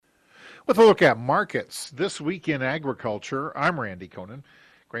With a look at markets this week in agriculture, I'm Randy Koenen.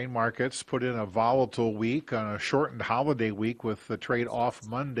 Grain markets put in a volatile week on a shortened holiday week with the trade off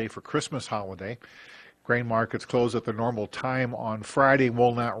Monday for Christmas holiday. Grain markets close at the normal time on Friday and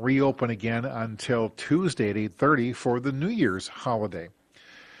will not reopen again until Tuesday at 8:30 for the New Year's holiday.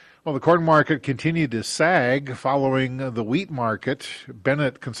 Well, the corn market continued to sag following the wheat market.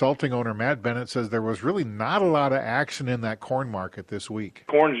 Bennett Consulting owner Matt Bennett says there was really not a lot of action in that corn market this week.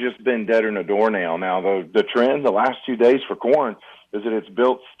 Corn's just been dead in the door now. Now, the trend the last 2 days for corn is that it's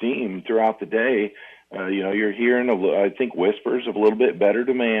built steam throughout the day. You're hearing, I think, whispers of a little bit better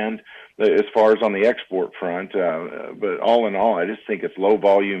demand as far as on the export front. But all in all, I just think it's low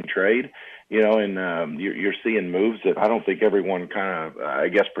volume trade. And you're seeing moves that I don't think everyone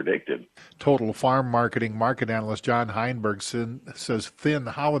predicted. Total Farm Marketing market analyst John Heinberg says thin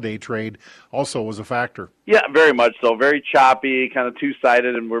holiday trade also was a factor. Yeah, very much so. Very choppy, kind of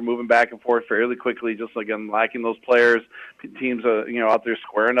two-sided, and we're moving back and forth fairly quickly, just again lacking those players. Teams out there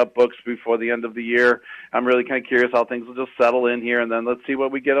squaring up books before the end of the year. I'm really kind of curious how things will just settle in here, and then let's see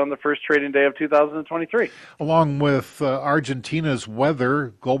what we get on the first trading day of 2023. Along with Argentina's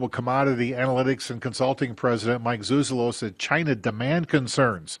weather, Global Commodity Analytics and Consulting President Mike Zuzolo said China demand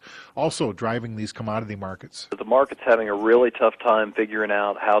concerns also driving these commodity markets. The market's having a really tough time figuring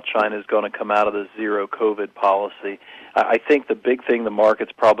out how China is going to come out of the zero COVID policy. I think the big thing the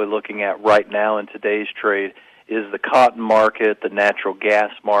market's probably looking at right now in today's trade is the cotton market, the natural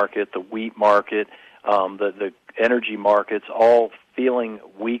gas market, the wheat market, the energy markets, all feeling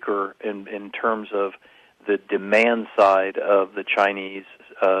weaker in terms of the demand side of the Chinese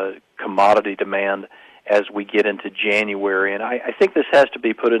commodity demand as we get into January. And I think this has to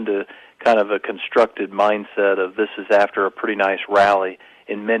be put into kind of a constructed mindset of this is after a pretty nice rally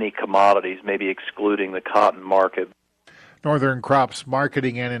in many commodities, maybe excluding the cotton market. Northern Crops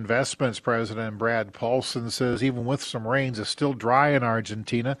Marketing and Investments President Brad Paulson says even with some rains, it's still dry in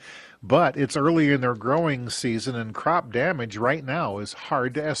Argentina, but it's early in their growing season and crop damage right now is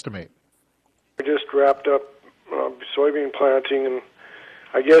hard to estimate. We just wrapped up soybean planting, and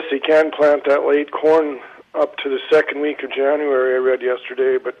I guess they can plant that late corn up to the second week of January, I read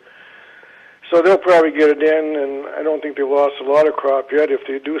yesterday, but so they'll probably get it in, and I don't think they've lost a lot of crop yet if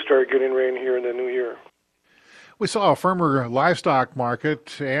they do start getting rain here in the new year. We saw a firmer livestock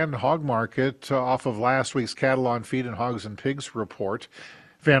market and hog market off of last week's cattle on feed and hogs and pigs report.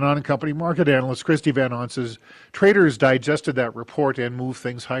 Van On Company market analyst Christy Van On says traders digested that report and moved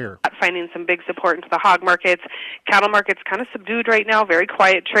things higher. Finding some big support into the hog markets. Cattle markets kind of subdued right now, very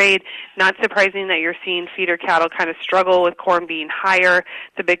quiet trade. Not surprising that you're seeing feeder cattle kind of struggle with corn being higher.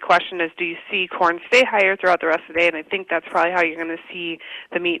 The big question is, do you see corn stay higher throughout the rest of the day? And I think that's probably how you're going to see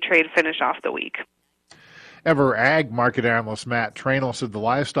the meat trade finish off the week. Ever Ag market analyst Matt Trainell said the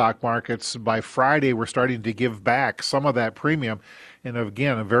livestock markets by Friday were starting to give back some of that premium in,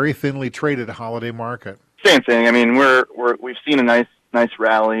 again, a very thinly traded holiday market. Same thing. I mean, we've seen a nice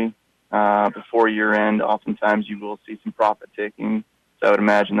rally before year end. Oftentimes you will see some profit taking. So I would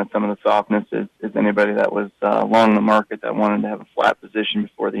imagine that some of the softness is anybody that was long the market that wanted to have a flat position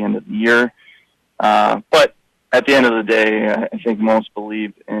before the end of the year. But at the end of the day, I think most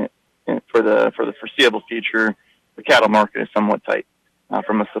believe for the foreseeable future, the cattle market is somewhat tight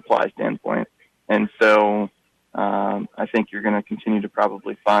from a supply standpoint. And so I think you're going to continue to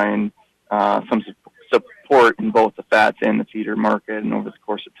probably find some support in both the fats and the feeder market, and over the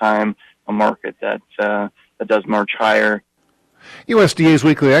course of time, a market that does march higher. USDA's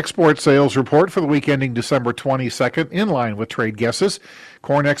weekly export sales report for the week ending December 22nd, in line with trade guesses.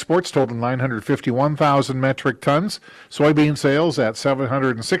 Corn exports totaled 951,000 metric tons, soybean sales at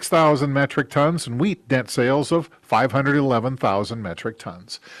 706,000 metric tons, and wheat net sales of 511,000 metric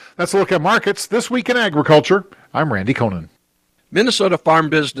tons. That's a look at markets this week in agriculture. I'm Randy Koenen. Minnesota Farm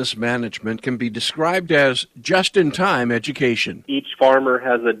Business Management can be described as just-in-time education. Each farmer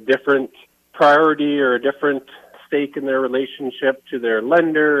has a different priority or a different stake in their relationship to their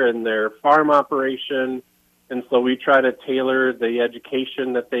lender and their farm operation. And so we try to tailor the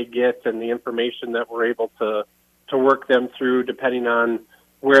education that they get and the information that we're able to work them through depending on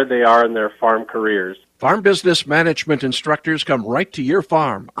where they are in their farm careers. Farm Business Management instructors come right to your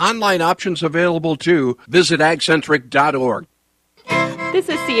farm. Online options available too. Visit agcentric.org. This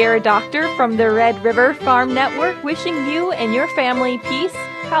is Sierra Doctor from the Red River Farm Network, wishing you and your family peace,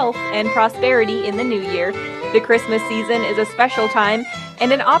 health, and prosperity in the new year. The Christmas season is a special time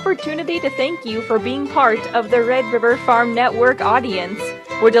and an opportunity to thank you for being part of the Red River Farm Network audience.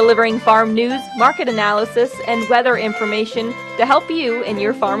 We're delivering farm news, market analysis, and weather information to help you in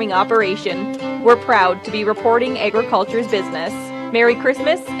your farming operation. We're proud to be reporting agriculture's business. Merry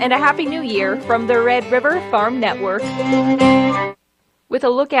Christmas and a Happy New Year from the Red River Farm Network. With a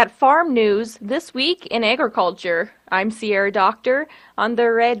look at farm news this week in agriculture, I'm Sierra Doctor on the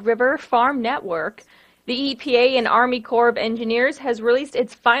Red River Farm Network. The EPA and Army Corps of Engineers has released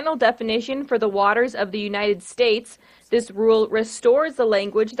its final definition for the waters of the United States. This rule restores the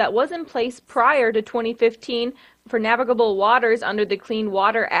language that was in place prior to 2015 for navigable waters under the Clean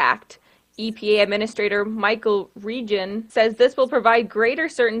Water Act. EPA Administrator Michael Regan says this will provide greater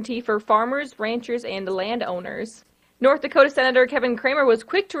certainty for farmers, ranchers, and landowners. North Dakota Senator Kevin Cramer was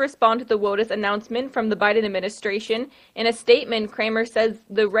quick to respond to the WOTUS announcement from the Biden administration. In a statement, Cramer says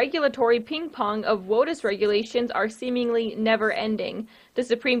the regulatory ping-pong of WOTUS regulations are seemingly never-ending. The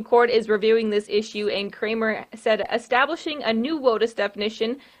Supreme Court is reviewing this issue, and Cramer said establishing a new WOTUS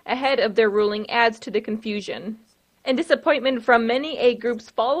definition ahead of their ruling adds to the confusion. And disappointment from many egg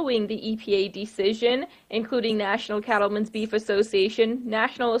groups following the EPA decision, including National Cattlemen's Beef Association,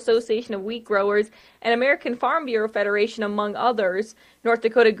 National Association of Wheat Growers, and American Farm Bureau Federation, among others. North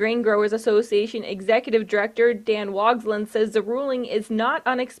Dakota Grain Growers Association Executive Director Dan Wogsland says the ruling is not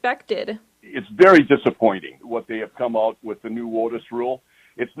unexpected. It's very disappointing what they have come out with the new WOTUS rule.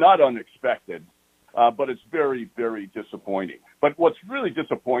 It's not unexpected, but it's very, very disappointing. But what's really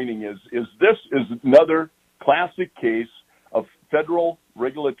disappointing is this is another classic case of federal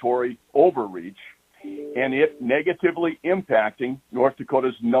regulatory overreach and it negatively impacting North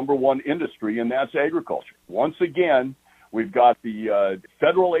Dakota's number one industry, and that's agriculture. Once again, we've got the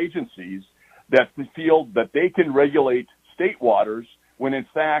federal agencies that feel that they can regulate state waters when, in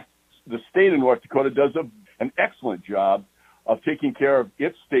fact, the state of North Dakota does an excellent job of taking care of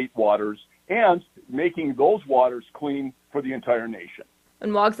its state waters and making those waters clean for the entire nation.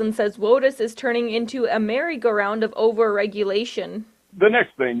 And Wogsland says WOTUS is turning into a merry-go-round of over-regulation. The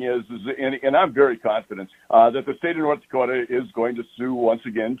next thing is and I'm very confident that the state of North Dakota is going to sue once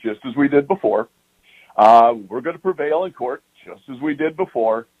again, just as we did before. We're going to prevail in court, just as we did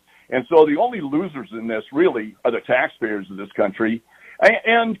before. And so the only losers in this really are the taxpayers of this country,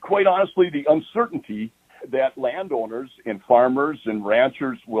 and quite honestly, the uncertainty that landowners and farmers and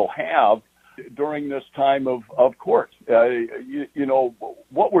ranchers will have during this time of court.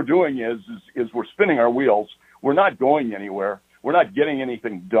 What we're doing is we're spinning our wheels. We're not going anywhere. We're not getting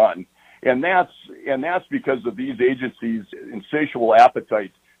anything done. And that's because of these agencies' insatiable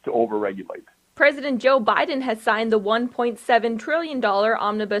appetite to overregulate. President Joe Biden has signed the $1.7 trillion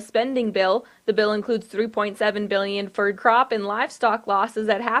omnibus spending bill. The bill includes $3.7 billion for crop and livestock losses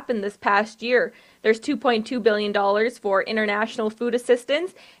that happened this past year. There's $2.2 billion for international food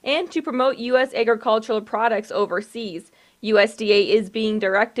assistance and to promote U.S. agricultural products overseas. USDA is being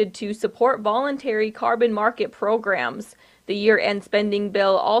directed to support voluntary carbon market programs. The year-end spending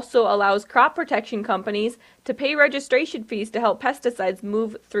bill also allows crop protection companies to pay registration fees to help pesticides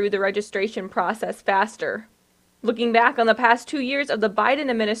move through the registration process faster. Looking back on the past 2 years of the Biden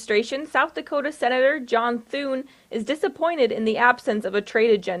administration, South Dakota Senator John Thune is disappointed in the absence of a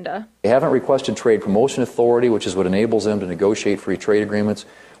trade agenda. They haven't requested trade promotion authority, which is what enables them to negotiate free trade agreements.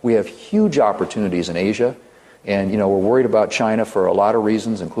 We have huge opportunities in Asia, and we're worried about China for a lot of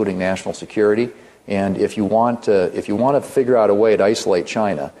reasons, including national security. And if you want to figure out a way to isolate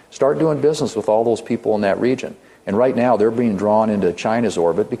China, start doing business with all those people in that region. And right now, they're being drawn into China's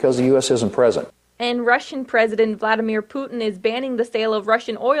orbit because the U.S. isn't present. And Russian President Vladimir Putin is banning the sale of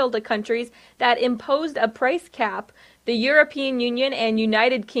Russian oil to countries that imposed a price cap. The European Union and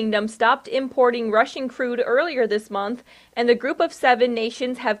United Kingdom stopped importing Russian crude earlier this month, and the Group of 7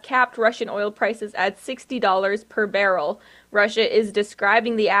 nations have capped Russian oil prices at $60 per barrel. Russia is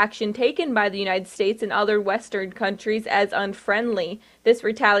describing the action taken by the United States and other Western countries as unfriendly. This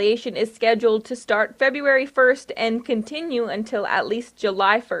retaliation is scheduled to start February 1st and continue until at least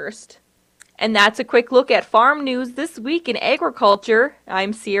July 1st. And that's a quick look at farm news this week in agriculture.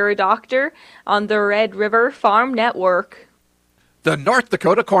 I'm Sierra Doctor on the Red River Farm Network. The North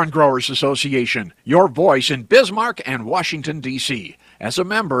Dakota Corn Growers Association, your voice in Bismarck and Washington, D.C. As a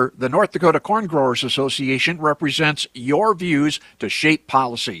member, the North Dakota Corn Growers Association represents your views to shape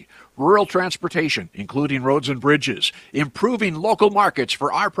policy, rural transportation, including roads and bridges, improving local markets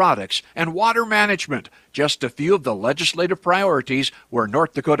for our products, and water management, just a few of the legislative priorities where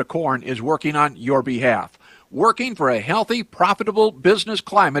North Dakota Corn is working on your behalf. Working for a healthy, profitable business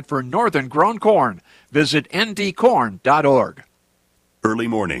climate for northern grown corn. Visit ndcorn.org. Early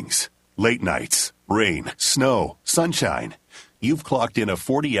mornings, late nights, rain, snow, sunshine. You've clocked in a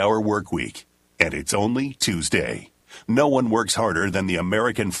 40-hour work week, and it's only Tuesday. No one works harder than the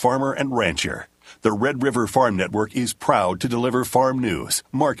American farmer and rancher. The Red River Farm Network is proud to deliver farm news,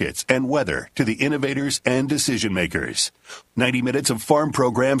 markets, and weather to the innovators and decision makers. 90 minutes of farm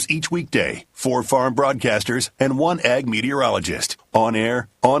programs each weekday, 4 farm broadcasters, and 1 ag meteorologist. On air,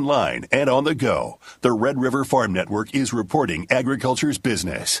 online, and on the go, the Red River Farm Network is reporting agriculture's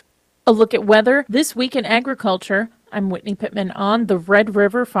business. A look at weather this week in agriculture. I'm Whitney Pittman on the Red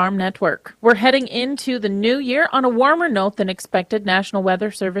River Farm Network. We're heading into the new year on a warmer note than expected. National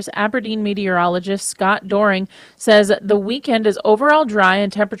Weather Service Aberdeen meteorologist Scott Doring says the weekend is overall dry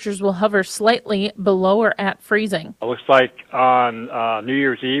and temperatures will hover slightly below or at freezing. It looks like on New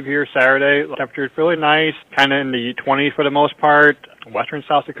Year's Eve here, Saturday, the temperature is really nice, kind of in the 20s for the most part. Western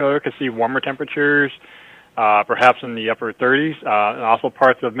South Dakota could see warmer temperatures. Perhaps in the upper 30s, and also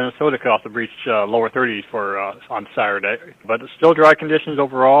parts of Minnesota could also reach lower 30s for on Saturday. But it's still dry conditions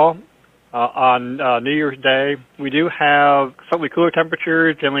overall. On New Year's Day, we do have slightly cooler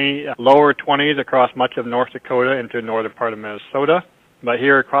temperatures, generally lower 20s across much of North Dakota into the northern part of Minnesota. But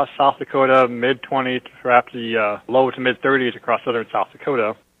here across South Dakota, mid-20s, perhaps the low to mid-30s across southern South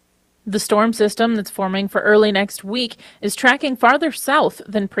Dakota. The storm system that's forming for early next week is tracking farther south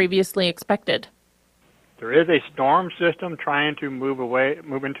than previously expected. There is a storm system trying to move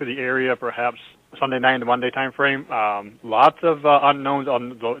into the area perhaps Sunday night and the Monday time frame. Lots of unknowns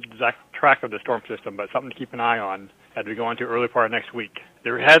on the exact track of the storm system, but something to keep an eye on as we go into early part of next week.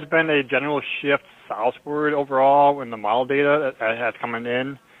 There has been a general shift southward overall in the model data that has coming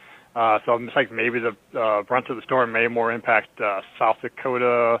in. So it's like maybe the brunt of the storm may more impact South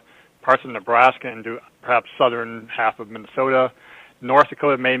Dakota, parts of Nebraska, and perhaps southern half of Minnesota. North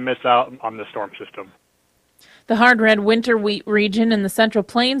Dakota may miss out on the storm system. The hard red winter wheat region in the Central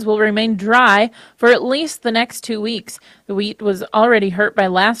Plains will remain dry for at least the next 2 weeks. The wheat was already hurt by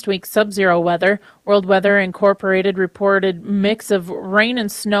last week's sub-zero weather. World Weather Incorporated reported mix of rain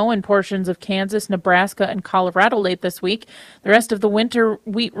and snow in portions of Kansas, Nebraska, and Colorado late this week. The rest of the winter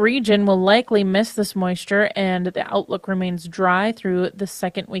wheat region will likely miss this moisture, and the outlook remains dry through the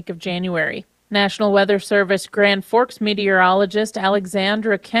second week of January. National Weather Service Grand Forks meteorologist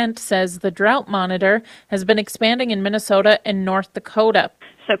Alexandra Kent says the drought monitor has been expanding in Minnesota and North Dakota.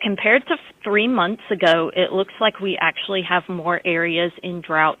 So compared to 3 months ago, it looks like we actually have more areas in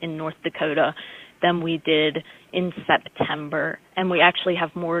drought in North Dakota than we did in September. And we actually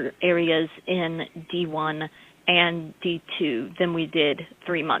have more areas in D1 and D2 than we did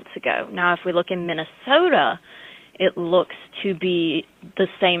 3 months ago. Now, if we look in Minnesota, it looks to be the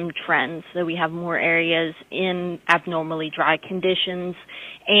same trend. So we have more areas in abnormally dry conditions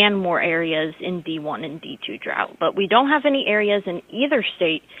and more areas in D1 and D2 drought. But we don't have any areas in either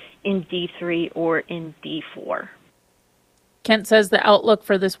state in D3 or in D4. Kent says the outlook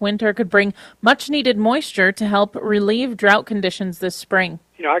for this winter could bring much-needed moisture to help relieve drought conditions this spring.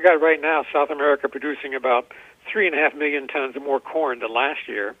 You know, I got right now South America producing about 3.5 million tons of more corn than last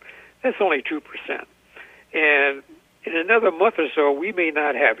year. That's only 2%. And in another month or so, we may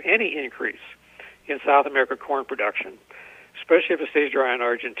not have any increase in South America corn production, especially if it stays dry in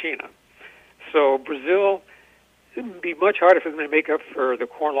Argentina. So Brazil, it would be much harder for them to make up for the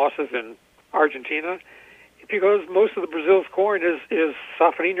corn losses in Argentina because most of the Brazil's corn is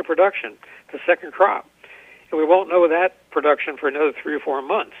safrinha production, the second crop. And we won't know that production for another 3 or 4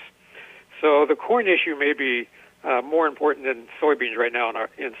 months. So the corn issue may be more important than soybeans right now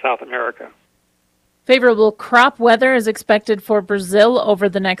in South America. Favorable crop weather is expected for Brazil over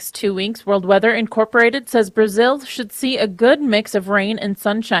the next 2 weeks. World Weather Incorporated says Brazil should see a good mix of rain and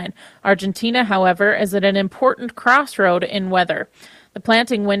sunshine. Argentina, however, is at an important crossroad in weather. The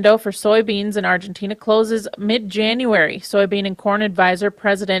planting window for soybeans in Argentina closes mid-January. Soybean and Corn Advisor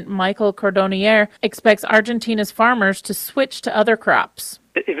President Michael Cordonier expects Argentina's farmers to switch to other crops.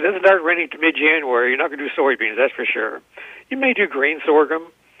 If it doesn't start raining to mid-January, you're not going to do soybeans, that's for sure. You may do grain sorghum,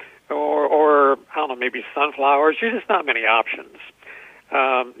 or I don't know, maybe sunflowers. There's just not many options.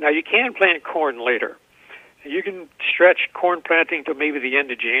 Now, you can plant corn later. You can stretch corn planting to maybe the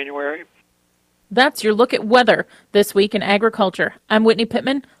end of January. That's your look at weather this week in agriculture. I'm Whitney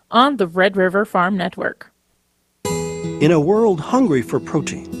Pittman on the Red River Farm Network. In a world hungry for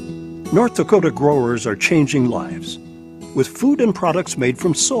protein, North Dakota growers are changing lives with food and products made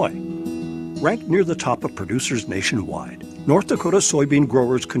from soy. Ranked near the top of producers nationwide, North Dakota soybean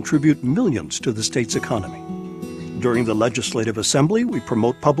growers contribute millions to the state's economy. During the Legislative Assembly, we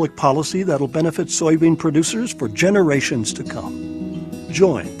promote public policy that'll benefit soybean producers for generations to come.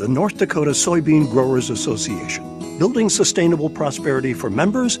 Join the North Dakota Soybean Growers Association, building sustainable prosperity for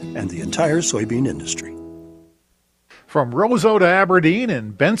members and the entire soybean industry. From Roseau to Aberdeen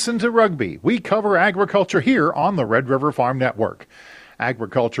and Benson to Rugby, we cover agriculture here on the Red River Farm Network.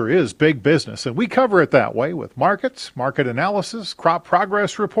 Agriculture is big business, and we cover it that way with markets, market analysis, crop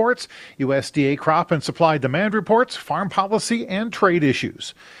progress reports, USDA crop and supply demand reports, farm policy, and trade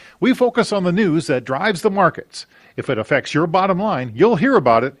issues. We focus on the news that drives the markets. If it affects your bottom line, you'll hear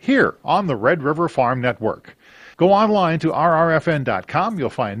about it here on the Red River Farm Network. Go online to rrfn.com.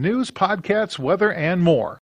 You'll find news, podcasts, weather, and more.